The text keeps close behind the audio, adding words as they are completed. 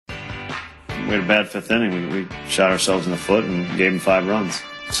We had a bad fifth inning. We shot ourselves in the foot and gave them 5 runs.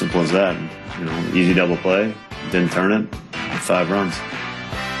 Simple as that. Easy double play. Didn't turn it. 5 runs.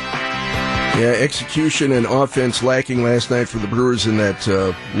 Yeah, execution and offense lacking last night for the Brewers in that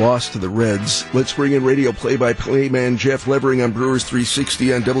loss to the Reds. Let's bring in radio play-by-play man Jeff Levering on Brewers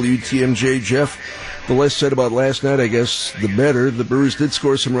 360 on WTMJ. Jeff, the less said about last night, I guess, the better. The Brewers did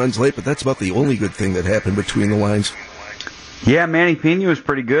score some runs late, but that's about the only good thing that happened between the lines. Yeah, Manny Pena was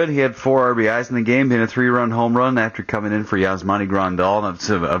pretty good. He had 4 RBIs in the game, hit a 3-run home run after coming in for Yasmani Grandal. That's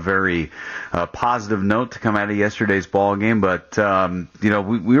a very positive note to come out of yesterday's ball game. But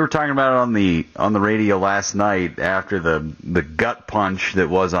we were talking about it on the radio last night after the gut punch that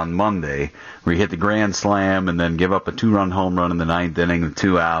was on Monday, where he hit the grand slam and then give up a 2-run home run in the 9th inning with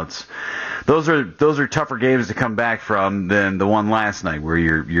 2 outs. Those are tougher games to come back from than the one last night, where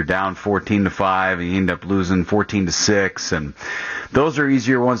you're down 14-5 and you end up losing 14-6, and those are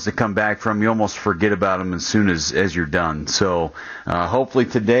easier ones to come back from. You almost forget about them as soon as you're done. So hopefully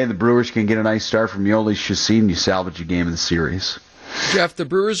today the Brewers can get a nice start from Yoeli Chacin and you salvage a game in the series. Jeff, the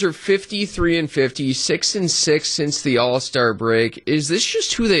Brewers are 53-50, 6-6 since the All-Star break. Is this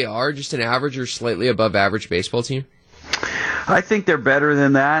just who they are, just an average or slightly above average baseball team? I think they're better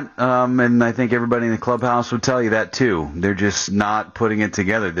than that, and I think everybody in the clubhouse would tell you that too. They're just not putting it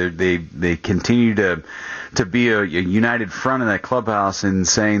together. They continue to be a united front in that clubhouse and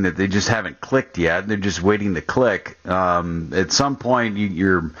saying that they just haven't clicked yet. They're just waiting to click. At some point,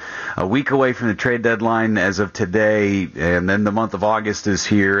 you're a week away from the trade deadline as of today, and then the month of August is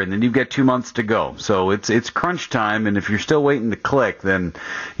here, and then you've got 2 months to go. So it's crunch time, and if you're still waiting to click, then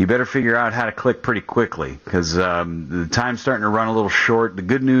you better figure out how to click pretty quickly, because the time's starting to run a little short. The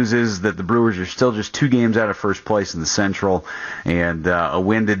good news is that the Brewers are still just 2 games out of first place in the Central, and a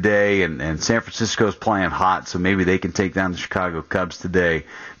win today, and San Francisco's playing hot, so maybe they can take down the Chicago Cubs today,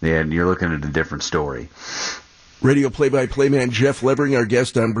 and you're looking at a different story. Radio play-by-play man Jeff Levering, our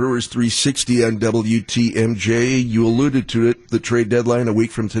guest on Brewers 360 on WTMJ. You alluded to it, the trade deadline a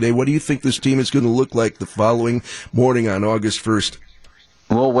week from today. What do you think this team is going to look like the following morning on August 1st?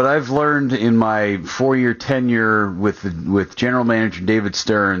 Well, what I've learned in my 4-year tenure with General Manager David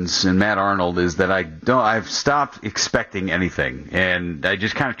Stearns and Matt Arnold is that I've stopped expecting anything, and I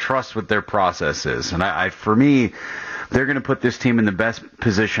just kind of trust what their process is. And for me, they're going to put this team in the best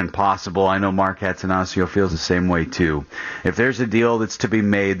position possible. I know Mark Attanasio feels the same way too. If there's a deal that's to be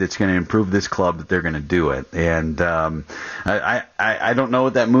made that's going to improve this club, that they're going to do it. And I don't know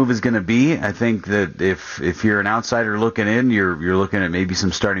what that move is going to be. I think that if you're an outsider looking in, you're looking at maybe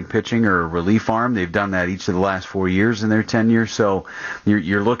some starting pitching or a relief arm. They've done that each of the last 4 years in their tenure. So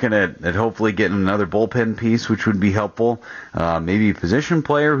you're looking at hopefully getting another bullpen piece, which would be helpful. Maybe a position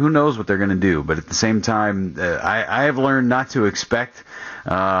player. Who knows what they're going to do? But at the same time, I have learned not to expect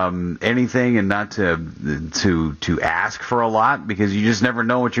anything and not to ask for a lot, because you just never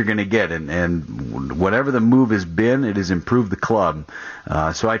know what you're going to get, and whatever the move has been, it has improved the club.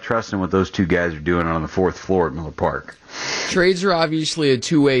 So I trust in what those 2 guys are doing on the 4th floor at Miller Park. Trades are obviously a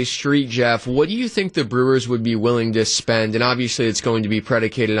two-way street, Jeff. What do you think the Brewers would be willing to spend? And obviously it's going to be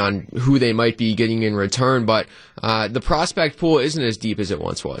predicated on who they might be getting in return, but the prospect pool isn't as deep as it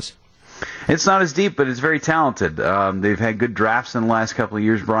once was. It's not as deep, but it's very talented. They've had good drafts in the last couple of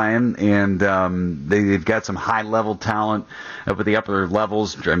years, Brian, and they've got some high-level talent up at the upper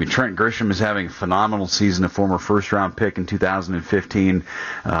levels. I mean, Trent Grisham is having a phenomenal season, a former first-round pick in 2015.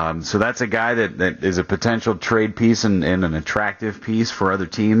 So that's a guy that is a potential trade piece and an attractive piece for other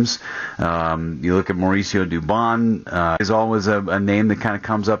teams. You look at Mauricio Dubon, is always a name that kind of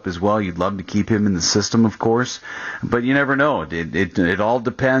comes up as well. You'd love to keep him in the system, of course, but you never know. It all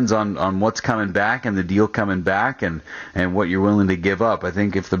depends on what's coming back and the deal coming back and what you're willing to give up. I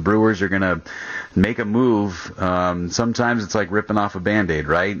think if the Brewers are going to make a move, sometimes it's like ripping off a Band-Aid,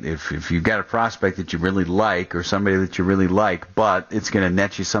 right? If you've got a prospect that you really like or somebody that you really like, but it's going to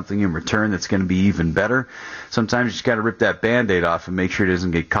net you something in return that's going to be even better, sometimes you just got to rip that Band-Aid off and make sure it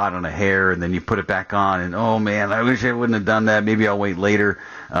doesn't get caught on a hair, and then you put it back on and, oh man, I wish I wouldn't have done that. Maybe I'll wait later.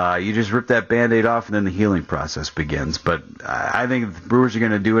 You just rip that Band-Aid off and then the healing process begins. But I think if the Brewers are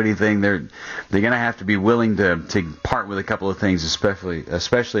going to do anything, they're going to have to be willing to part with a couple of things,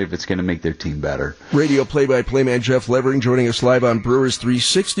 especially if it's going to make their team better. Radio play-by-play man Jeff Levering joining us live on Brewers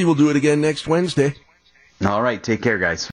 360. We'll do it again next Wednesday. All right, take care, guys.